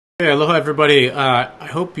Hey, aloha everybody. I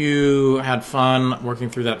hope you had fun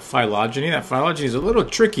working through that phylogeny. That phylogeny is a little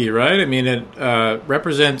tricky, right? I mean, it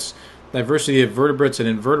represents diversity of vertebrates and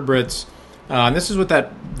invertebrates. And this is what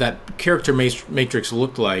that character matrix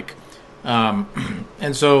looked like.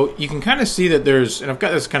 And so you can kind of see that there's, and I've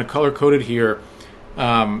got this kind of color-coded here,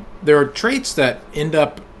 there are traits that end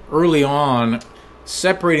up early on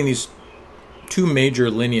separating these two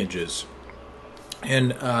major lineages.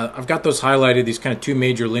 And I've got those highlighted, these kind of two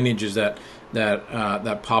major lineages that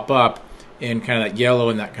pop up in kind of that yellow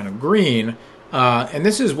and that kind of green. And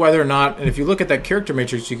this is whether or not, and if you look at that character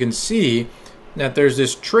matrix, you can see that there's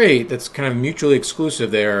this trait that's kind of mutually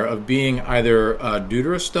exclusive there of being either a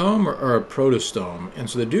deuterostome or a protostome. And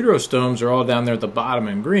so the deuterostomes are all down there at the bottom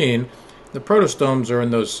in green. The protostomes are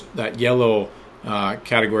in that yellow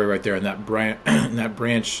category right there, in that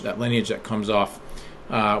branch, that lineage that comes off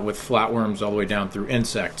with flatworms all the way down through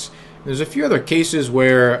insects. There's a few other cases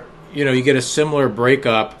where you get a similar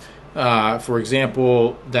breakup. For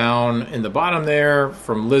example, down in the bottom there,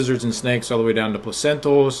 from lizards and snakes all the way down to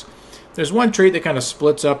placentals. There's one trait that kind of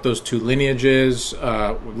splits up those two lineages,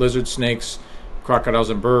 lizards, snakes, crocodiles,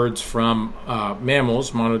 and birds from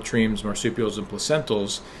mammals, monotremes, marsupials, and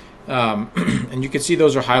placentals. And you can see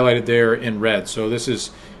those are highlighted there in red. So this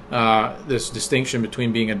is this distinction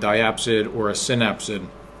between being a diapsid or a synapsid.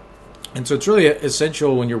 And so it's really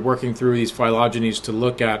essential when you're working through these phylogenies to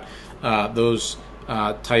look at those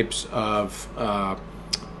types of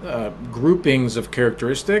groupings of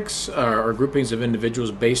characteristics or groupings of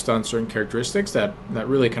individuals based on certain characteristics that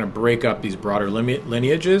really kind of break up these broader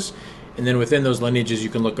lineages. And then within those lineages, you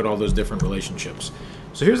can look at all those different relationships.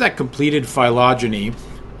 So here's that completed phylogeny.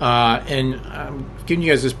 And I'm giving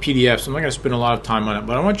you guys this PDF, so I'm not going to spend a lot of time on it,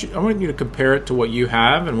 but I want you to compare it to what you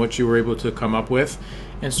have and what you were able to come up with,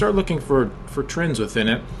 and start looking for trends within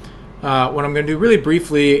it. What I'm going to do really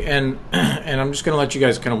briefly, and I'm just going to let you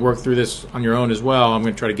guys kind of work through this on your own as well. I'm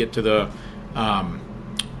going to try to get to the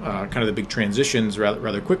kind of the big transitions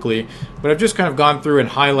rather quickly, but I've just kind of gone through and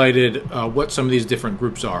highlighted what some of these different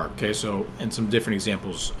groups are. Okay, so and some different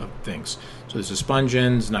examples of things. So this is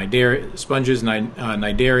sponges, cnidarians,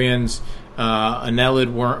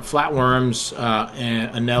 annelid flatworms,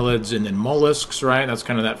 and annelids, and then mollusks. Right, that's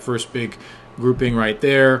kind of that first big grouping right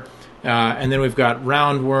there. And then we've got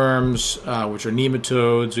roundworms, which are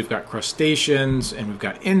nematodes. We've got crustaceans, and we've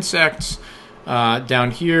got insects.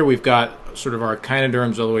 Down here, we've got sort of our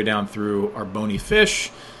echinoderms all the way down through our bony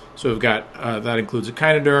fish. So we've got that includes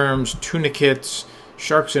echinoderms, tunicates,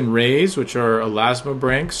 sharks and rays, which are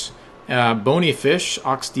elasmobranchs, bony fish,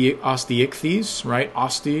 osteichthyes, right?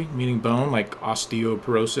 Oste meaning bone, like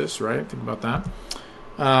osteoporosis, right? Think about that.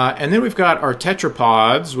 And then we've got our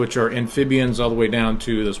tetrapods, which are amphibians all the way down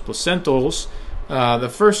to those placentals. The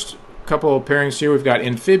first couple of pairings here, we've got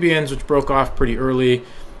amphibians, which broke off pretty early.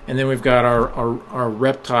 And then we've got our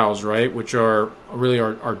reptiles, right, which are really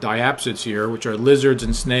our diapsids here, which are lizards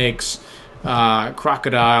and snakes,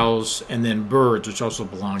 crocodiles, and then birds, which also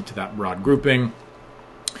belong to that broad grouping.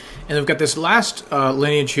 And we've got this last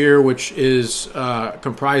lineage here, which is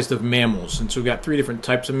comprised of mammals. And so we've got three different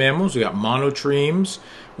types of mammals. We've got monotremes,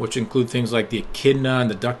 which include things like the echidna and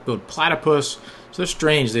the duck-billed platypus. So they're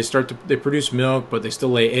strange. They produce milk, but they still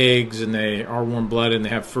lay eggs, and they are warm-blooded, and they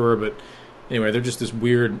have fur, but anyway, they're just this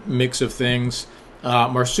weird mix of things.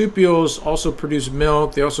 Marsupials also produce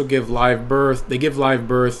milk. They also give live birth. They give live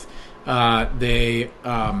birth. They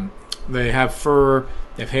have fur.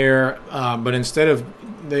 They have hair. But instead of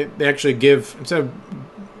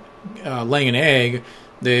laying an egg,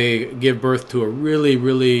 they give birth to a really,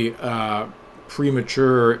 really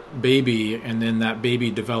premature baby, and then that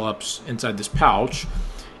baby develops inside this pouch.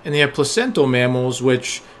 And they have placental mammals,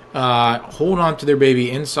 which hold on to their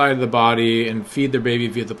baby inside of the body and feed their baby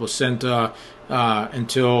via the placenta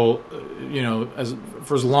until,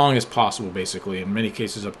 for as long as possible, basically, in many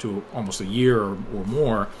cases up to almost a year or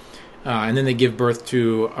more. And then they give birth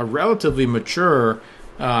to a relatively mature,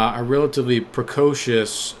 a relatively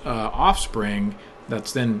precocious offspring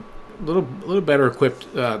that's then a little better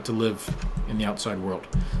equipped to live in the outside world.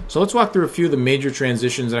 So let's walk through a few of the major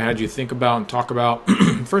transitions that I had you think about and talk about.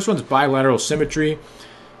 First one's bilateral symmetry.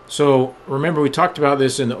 So remember, we talked about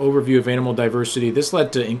this in the overview of animal diversity. This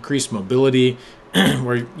led to increased mobility,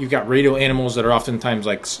 where you've got radial animals that are oftentimes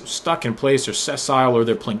like stuck in place, or sessile, or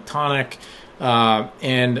they're planktonic.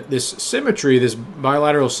 And this symmetry, this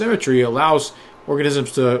bilateral symmetry, allows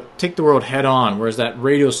organisms to take the world head on, whereas that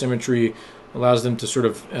radial symmetry allows them to sort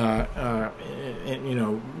of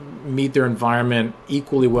meet their environment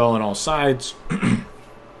equally well on all sides.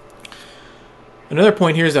 Another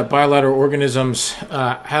point here is that bilateral organisms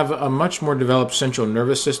have a much more developed central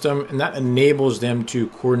nervous system, and that enables them to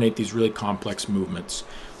coordinate these really complex movements.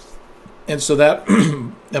 And so that,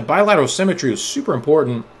 that bilateral symmetry was super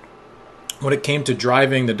important when it came to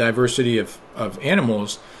driving the diversity of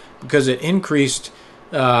animals, because it increased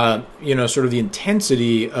sort of the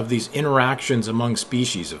intensity of these interactions among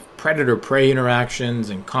species, of predator-prey interactions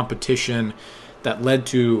and competition that led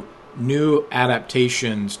to new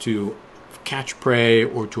adaptations to catch prey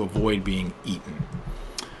or to avoid being eaten.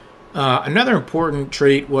 Another important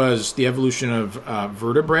trait was the evolution of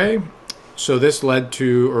vertebrae. So this led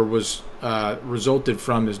to, or was resulted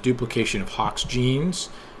from, this duplication of Hox genes,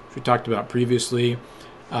 which we talked about previously.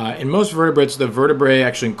 In most vertebrates, the vertebrae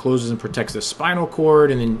actually encloses and protects the spinal cord,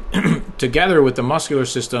 and then together with the muscular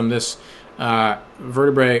system, this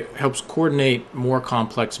vertebrae helps coordinate more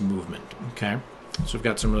complex movement. Okay, so we've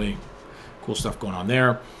got some really cool stuff going on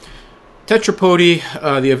there. Tetrapody,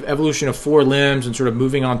 the evolution of 4 limbs and sort of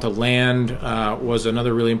moving onto land, was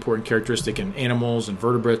another really important characteristic in animals and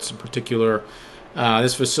vertebrates in particular.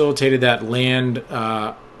 This facilitated that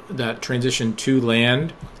that transition to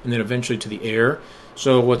land and then eventually to the air.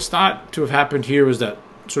 So what's thought to have happened here was that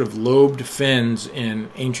sort of lobed fins in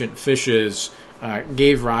ancient fishes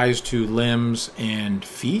gave rise to limbs and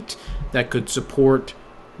feet that could support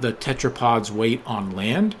the tetrapod's weight on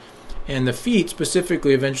land. And the feet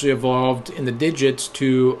specifically eventually evolved in the digits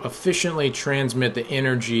to efficiently transmit the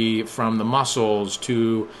energy from the muscles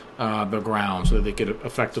to the ground so that they could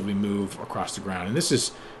effectively move across the ground. And this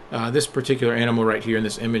is this particular animal right here in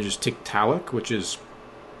this image is Tiktaalik, which is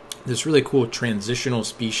this really cool transitional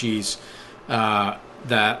species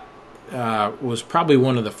that was probably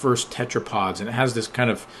one of the first tetrapods, and it has this kind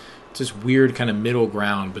of weird kind of middle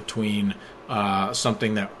ground between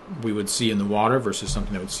something that we would see in the water versus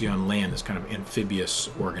something that we would see on land, this kind of amphibious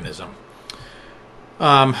organism.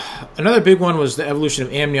 Another big one was the evolution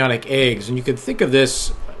of amniotic eggs, and you could think of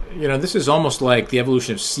this, this is almost like the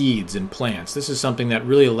evolution of seeds in plants. This is something that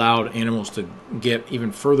really allowed animals to get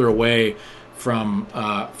even further away from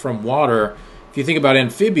water. If you think about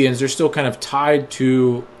amphibians, they're still kind of tied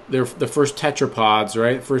to the first tetrapods,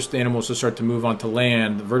 right? First animals to start to move onto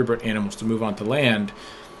land, the vertebrate animals to move onto land.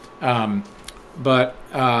 But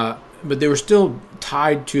they were still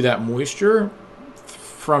tied to that moisture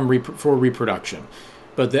for reproduction.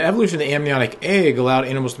 But the evolution of the amniotic egg allowed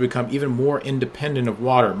animals to become even more independent of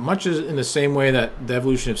water, much as in the same way that the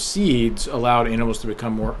evolution of seeds allowed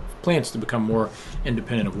plants to become more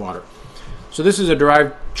independent of water. So this is a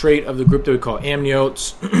derived trait of the group that we call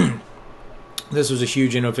amniotes. This was a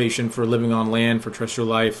huge innovation for living on land, for terrestrial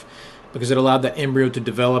life, because it allowed the embryo to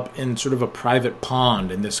develop in sort of a private pond,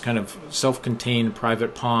 in this kind of self-contained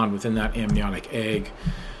private pond within that amniotic egg.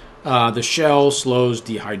 The shell slows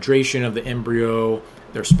dehydration of the embryo.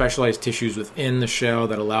 There are specialized tissues within the shell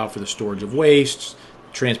that allow for the storage of wastes,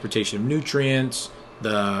 transportation of nutrients,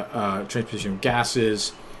 the transportation of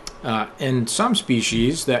gases. In some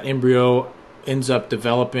species, that embryo ends up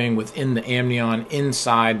developing within the amnion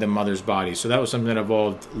inside the mother's body. So that was something that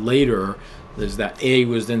evolved later, is that egg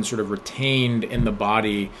was then sort of retained in the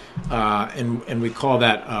body, and we call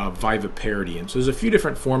that viviparity. And so there's a few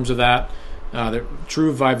different forms of that. The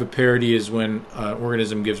true viviparity is when an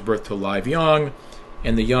organism gives birth to a live young,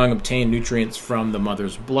 and the young obtain nutrients from the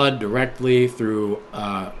mother's blood directly through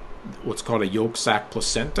what's called a yolk sac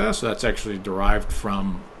placenta. So that's actually derived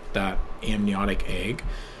from that amniotic egg.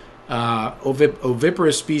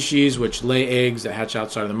 Oviparous species, which lay eggs that hatch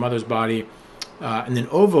outside of the mother's body. And then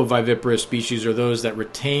ovoviviparous species are those that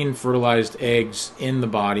retain fertilized eggs in the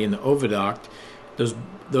body, in the oviduct.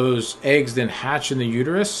 Those eggs then hatch in the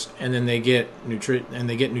uterus, and then they get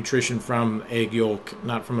nutrition from egg yolk,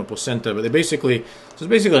 not from a placenta. But it's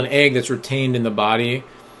basically an egg that's retained in the body,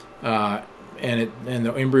 and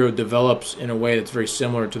the embryo develops in a way that's very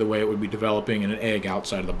similar to the way it would be developing in an egg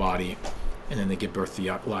outside of the body, and then they give birth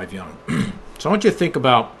to live young. So I want you to think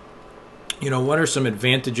about, what are some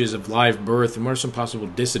advantages of live birth, and what are some possible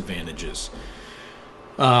disadvantages?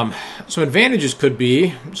 So advantages could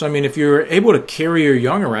be, if you're able to carry your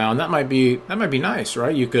young around, that might be nice,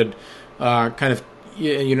 right? You could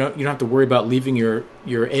you don't have to worry about leaving your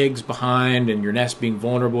eggs behind and your nest being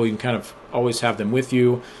vulnerable. You can kind of always have them with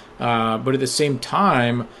you. But at the same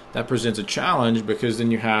time, that presents a challenge, because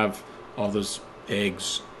then you have all those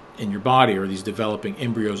eggs in your body, or these developing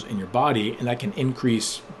embryos in your body, and that can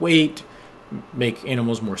increase weight, make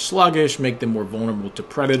animals more sluggish, make them more vulnerable to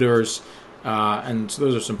predators, and so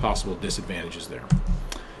those are some possible disadvantages there.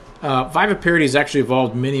 Viviparity has actually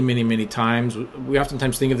evolved many, many, many times. We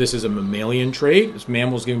oftentimes think of this as a mammalian trait, as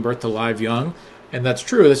mammals giving birth to live young, And that's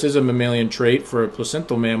true. This is a mammalian trait for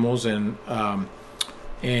placental mammals and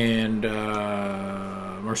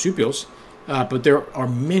marsupials. But there are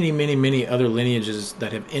many, many, many other lineages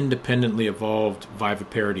that have independently evolved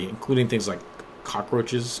viviparity, including things like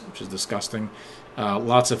cockroaches, which is disgusting.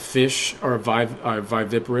 Lots of fish are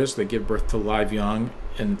viviparous. They give birth to live young,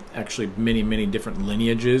 and actually many, many different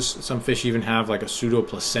lineages. Some fish even have like a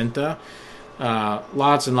pseudoplacenta.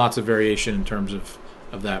 Lots and lots of variation in terms of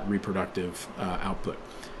that reproductive output.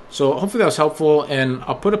 So hopefully that was helpful, and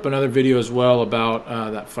I'll put up another video as well about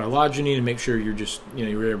that phylogeny to make sure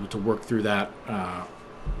you're able to work through that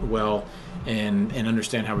well and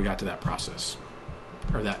understand how we got to that process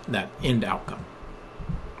or that end outcome.